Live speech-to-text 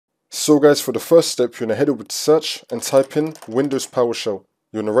So guys, for the first step, you're going to head over to search and type in Windows PowerShell.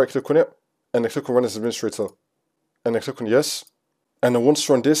 You're going to right click on it and then click on Run as Administrator. And then click on Yes. And then once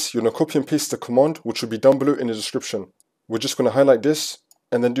you run this, you're going to copy and paste the command, which will be down below in the description. We're just going to highlight this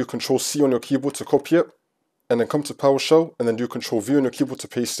and then do Ctrl-C on your keyboard to copy it. And then come to PowerShell and then do Ctrl-V on your keyboard to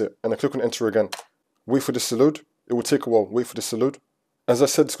paste it. And then click on Enter again. Wait for this to load. It will take a while. Wait for this to load. As I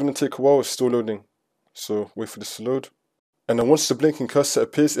said, it's going to take a while. It's still loading. So wait for this to load. And then once the blinking cursor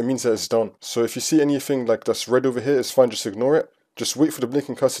appears, it means that it's done. So if you see anything like that's red over here, it's fine, just ignore it. Just wait for the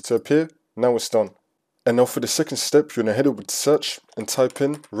blinking cursor to appear. Now it's done. And now for the second step, you're going to head over to search and type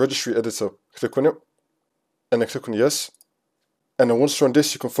in Registry Editor. Click on it. And then click on Yes. And then once you run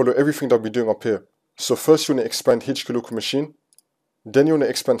this, you can follow everything that I'll be doing up here. So first you want to expand HK Local Machine. Then you want to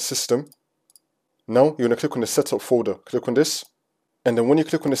expand System. Now you're going to click on the Setup folder. Click on this. And then when you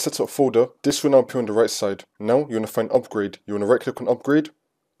click on the Setup folder, this will now appear on the right side. Now you're going to find Upgrade. You want to right click on Upgrade.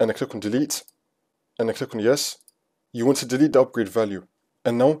 And then click on Delete. And then click on Yes. You want to delete the upgrade value.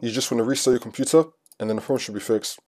 And now you just want to restart your computer. And then the problem should be fixed.